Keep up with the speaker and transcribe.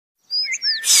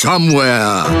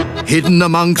Somewhere, hidden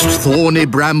amongst thorny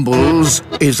brambles,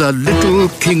 is a little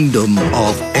kingdom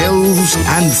of elves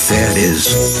and fairies.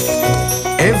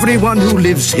 Everyone who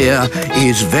lives here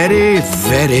is very,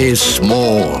 very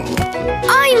small.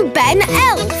 I'm Ben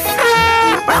Elf.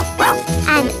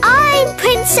 And I'm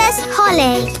Princess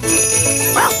Holly.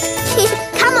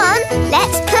 Come on,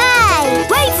 let's play.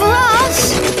 Wait for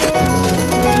us.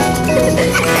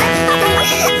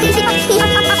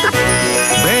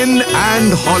 Ben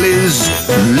and Holly's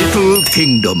Little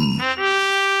Kingdom.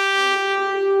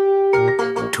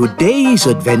 Today's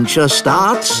adventure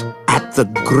starts at the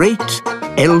Great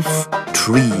Elf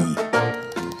Tree.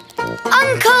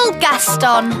 Uncle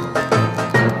Gaston.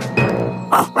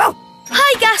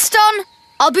 Hi, Gaston.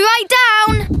 I'll be right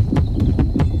down.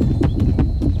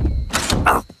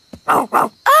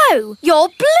 Oh, you're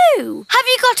blue. Have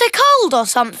you got a cold or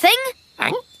something?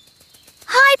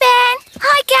 Hi, Ben.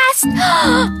 Hi, Gast.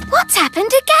 What's happened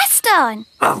to Gaston?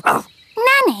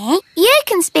 Nanny, you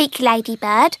can speak,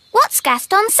 Ladybird. What's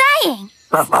Gaston saying?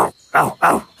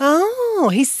 Oh,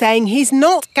 he's saying he's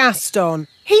not Gaston.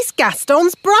 He's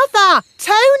Gaston's brother,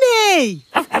 Tony.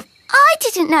 I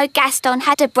didn't know Gaston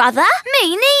had a brother.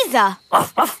 Me neither.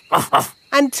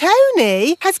 And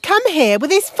Tony has come here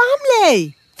with his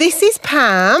family. This is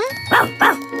Pam.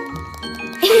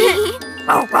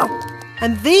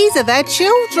 And these are their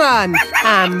children,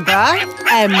 Amber,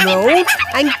 Emerald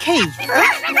and Keith.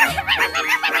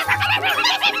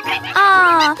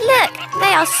 Ah, look,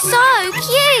 they are so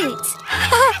cute.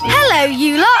 Hello,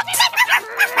 you lot.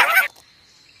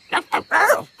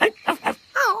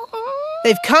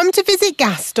 They've come to visit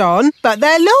Gaston, but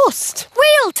they're lost.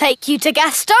 We'll take you to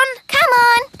Gaston. Come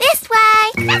on, this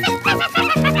way.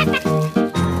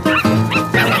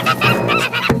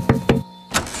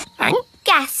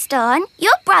 Gaston,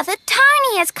 your brother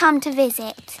Tony has come to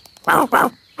visit. Oh,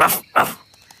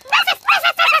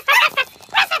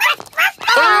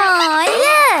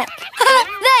 look!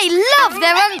 They love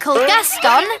their Uncle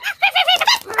Gaston.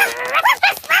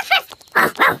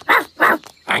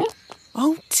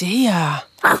 Oh, dear.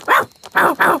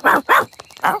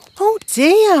 Oh,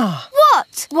 dear.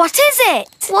 What? What is it?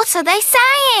 What are they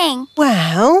saying?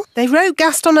 Well, they wrote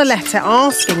Gaston a letter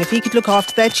asking if he could look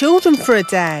after their children for a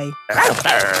day.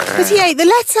 But he ate the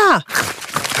letter.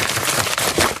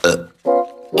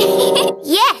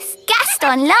 Yes,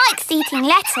 Gaston likes eating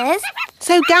letters.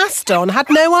 So Gaston had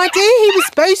no idea he was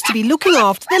supposed to be looking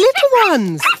after the little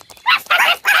ones.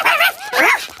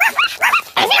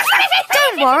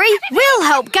 Don't worry, we'll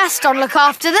help Gaston look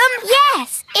after them.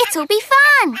 Yes, it'll be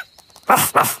fun.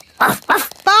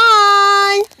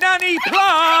 Bye! Nanny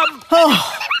Plum!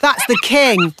 Oh, that's the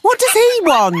king. What does he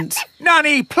want?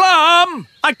 Nanny Plum!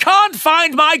 I can't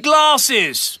find my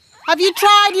glasses. Have you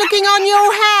tried looking on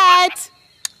your head?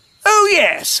 Oh,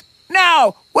 yes.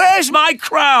 Now, where's my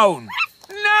crown?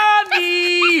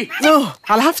 Nanny! Oh,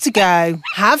 I'll have to go.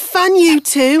 Have fun, you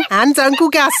two, and Uncle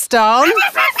Gaston.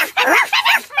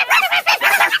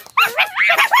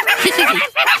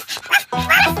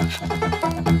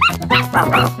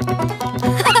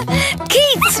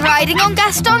 Keith's riding on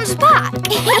Gaston's back.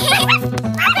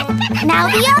 Now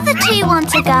the other two want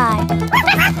to go.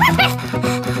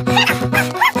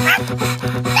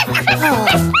 Oh,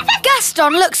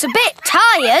 Gaston looks a bit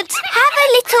tired. Have a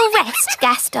little rest,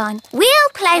 Gaston. We'll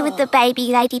play with the baby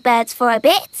ladybirds for a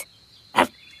bit.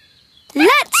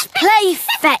 Let's play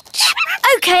fetch.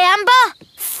 OK, Amber,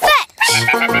 fetch.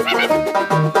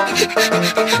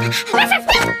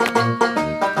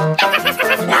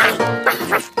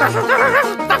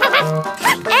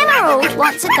 Emerald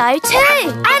wants to go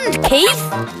too. And Keith.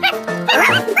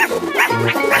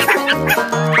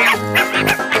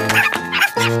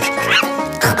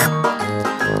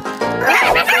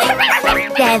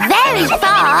 They're very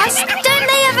fast. Don't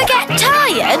they ever get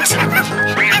tired?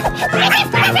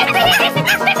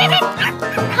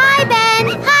 Hi, Ben.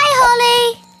 Hi, Holly.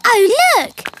 Oh,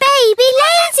 look. Baby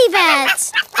ladybirds.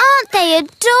 Aren't they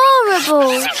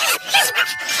adorable?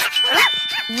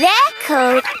 They're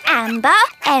called Amber,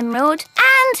 Emerald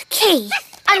and Keith.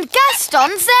 And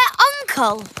Gaston's their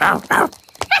uncle.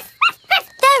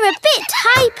 They're a bit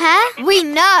hyper. We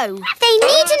know. They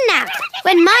need a nap.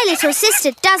 When my little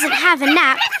sister doesn't have a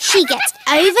nap, she gets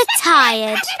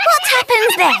overtired. What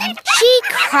happens then? She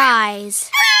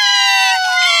cries.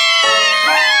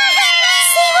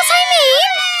 See what I mean?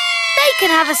 They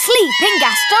can have a sleep in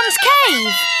Gaston's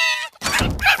cave.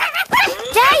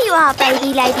 There you are,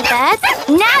 baby ladybirds.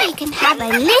 Now you can have a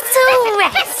little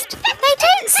rest. They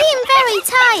don't seem very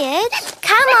tired.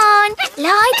 Come on,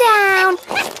 lie down.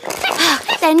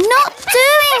 They're not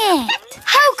doing it.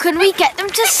 How can we get them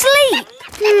to sleep?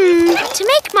 To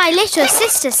make my little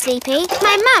sister sleepy,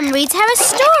 my mum reads her a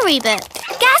storybook.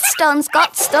 Gaston's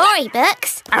got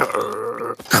storybooks.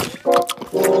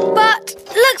 But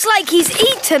looks like he's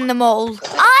eaten them all.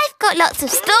 I've got lots of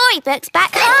storybooks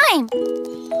back home.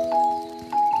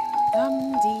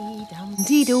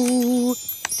 Dum-dee-dum-dee-doo,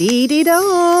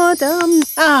 dee-dee-da-dum.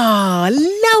 Ah,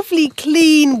 lovely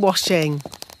clean washing.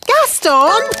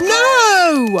 Gaston,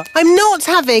 no! I'm not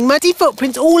having muddy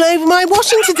footprints all over my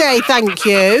washing today, thank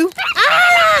you.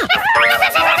 Ah!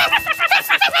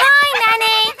 Hi,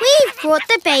 Nanny. We've brought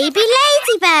the baby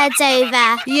ladybirds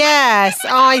over. Yes,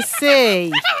 I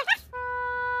see.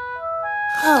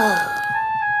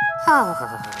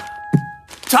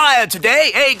 Tired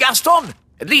today, eh, Gaston?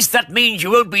 At least that means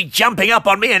you won't be jumping up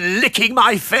on me and licking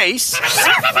my face.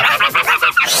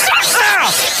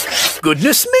 Ah!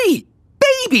 Goodness me!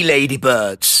 Baby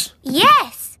ladybirds.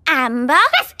 Yes, Amber,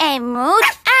 Emerald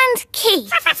and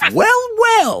Keith. Well,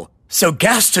 well. So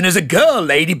Gaston is a girl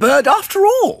ladybird after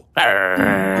all.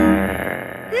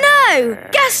 No,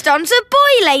 Gaston's a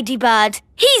boy ladybird.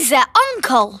 He's their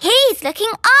uncle. He's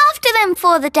looking after them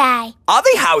for the day. Are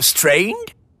they house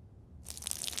trained?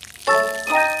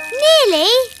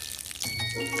 Nearly.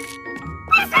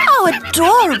 How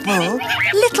adorable!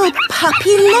 Little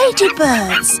puppy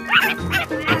ladybirds.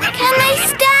 Can they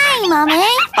stay, Mummy?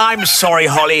 I'm sorry,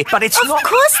 Holly, but it's Of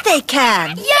course they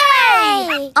can.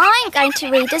 Yay! I'm going to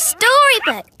read a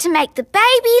storybook to make the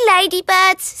baby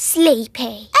ladybirds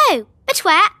sleepy. Oh, but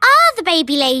where are the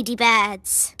baby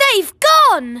ladybirds? They've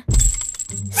gone.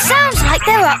 Sounds like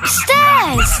they're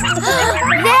upstairs.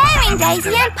 They're in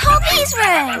Daisy and Poppy's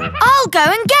room. I'll go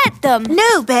and get them.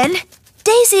 No, Ben.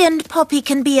 Daisy and Poppy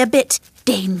can be a bit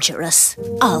dangerous.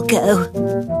 I'll go.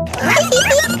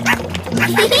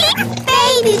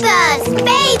 Baby birds,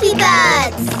 baby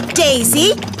birds.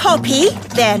 Daisy, Poppy,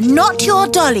 they're not your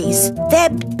dollies.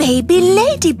 They're baby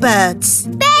ladybirds.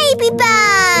 Baby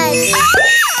birds.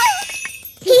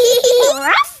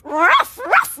 Ruff, ruff,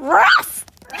 ruff, ruff.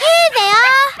 Here they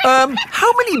are.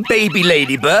 How many baby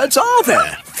ladybirds are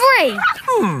there? 3.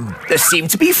 There seem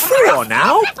to be 4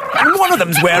 now, and one of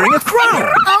them's wearing a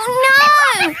crown. Oh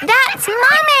no, that's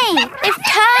Mummy. They've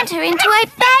turned her into a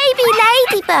baby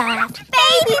ladybird.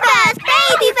 Baby birds,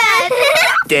 baby birds.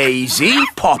 Daisy,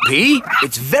 Poppy,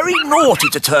 it's very naughty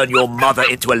to turn your mother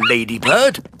into a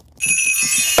ladybird.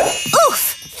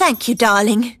 Oof! Thank you,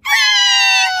 darling.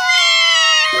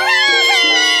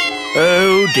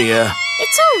 Oh dear.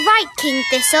 It's all right, King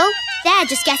Thistle. They're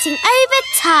just getting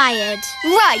overtired.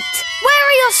 Right. Where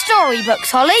are your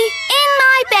storybooks, Holly? In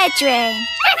my bedroom.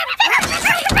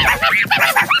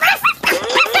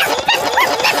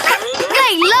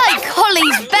 They like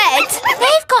Holly's bed.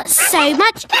 They've got so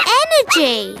much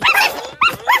energy.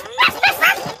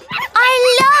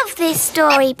 I love this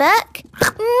storybook.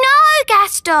 No,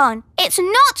 Gaston, it's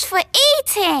not for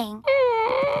eating.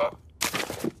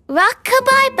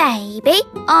 Rock-a-bye baby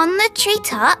on the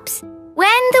treetops.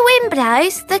 When the wind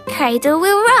blows, the cradle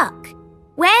will rock.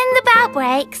 When the bough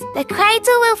breaks, the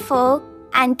cradle will fall,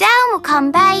 and down will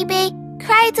come baby,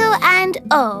 cradle and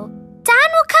all.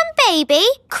 Down will come baby,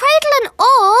 cradle and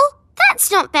all?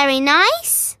 That's not very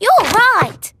nice. You're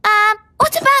right.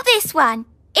 What about this one?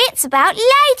 It's about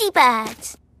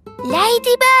ladybirds.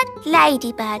 Ladybird,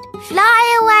 ladybird,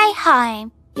 fly away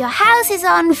home. Your house is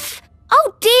on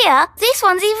Oh dear, this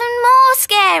one's even more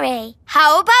scary.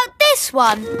 How about this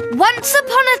one? Once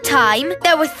upon a time,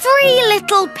 there were 3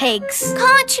 little pigs.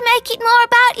 Can't you make it more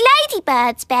about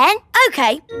ladybirds, Ben?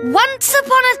 OK, once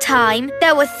upon a time,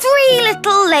 there were 3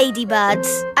 little ladybirds,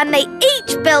 and they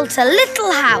each built a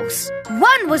little house.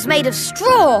 One was made of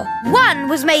straw, one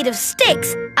was made of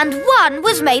sticks, and one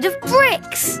was made of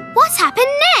bricks. What happened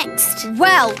next?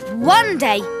 Well, one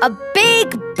day, a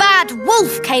big bad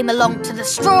wolf came along to the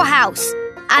straw house,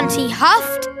 and he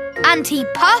huffed, and he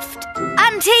puffed,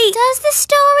 and he... Does the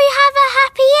story have a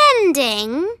happy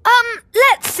ending?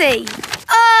 Let's see.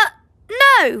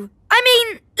 No. I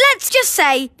mean, let's just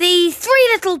say the 3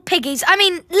 little piggies,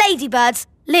 ladybirds,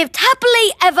 lived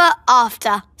happily ever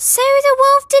after. So the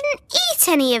wolf didn't eat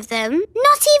any of them?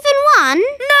 Not even one?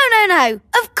 No.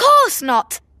 Of course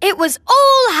not. It was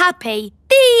all happy.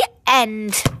 The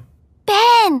end.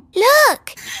 Ben,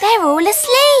 look. They're all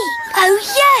asleep. Oh,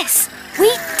 yes. We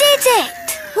did it.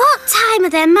 What time are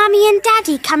their mummy and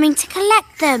daddy coming to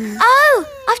collect them? Oh,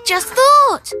 I've just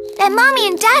thought. Their mummy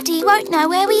and daddy won't know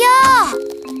where we are.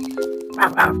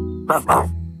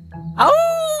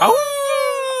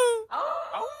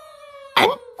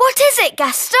 What is it,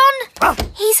 Gaston?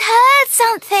 He's heard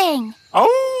something.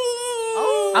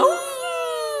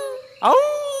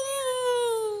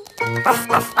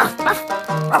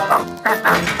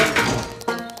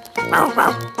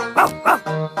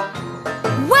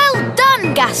 Well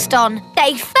done, Gaston.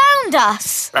 They found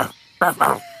us.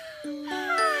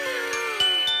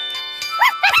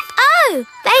 Oh,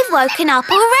 they've woken up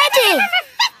already.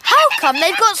 How come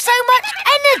they've got so much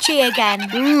energy again?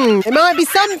 It might be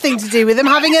something to do with them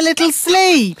having a little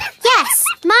sleep. Yes,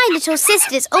 my little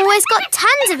sister's always got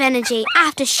tons of energy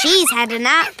after she's had a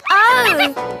nap.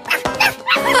 Oh.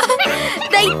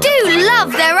 They do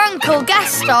love their Uncle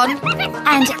Gaston.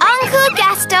 And Uncle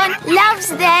Gaston loves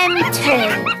them too.